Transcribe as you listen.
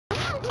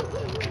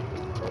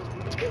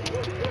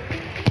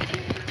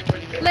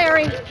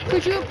Larry,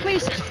 could you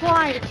please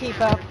try to keep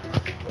up?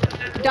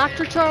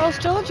 Dr. Charles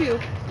told you.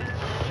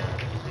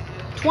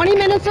 20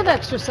 minutes of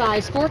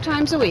exercise 4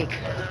 times a week.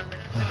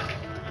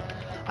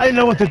 I didn't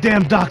know what the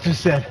damn doctor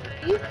said.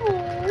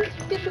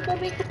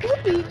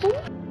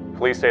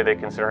 Police say they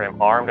consider him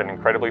armed and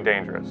incredibly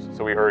dangerous,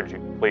 so we urge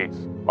you, please,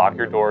 lock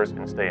your doors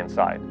and stay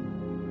inside.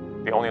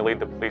 The only lead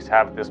the police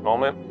have at this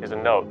moment is a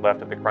note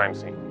left at the crime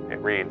scene. It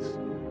reads,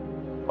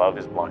 "Love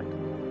is blind."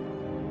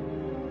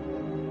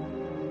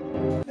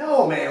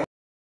 No, man.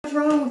 What's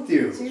wrong with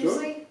you?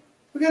 Seriously?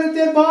 We got a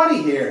dead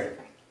body here.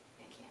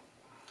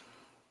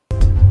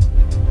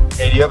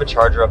 Hey, do you have a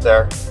charger up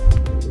there?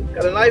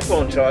 Got an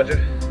iPhone charger.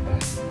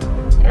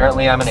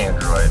 Apparently I'm an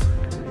Android.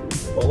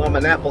 Well, I'm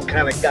an Apple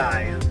kind of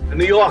guy. A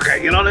New Yorker,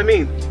 you know what I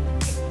mean?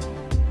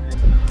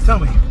 Tell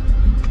me,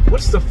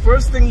 what's the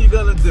first thing you're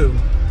gonna do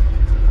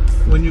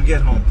when you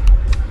get home?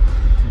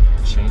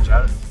 Change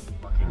out of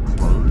fucking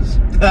clothes?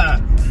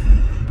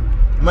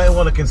 You might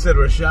want to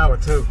consider a shower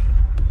too.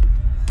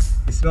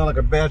 You smell like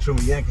a bathroom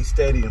at Yankee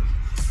Stadium.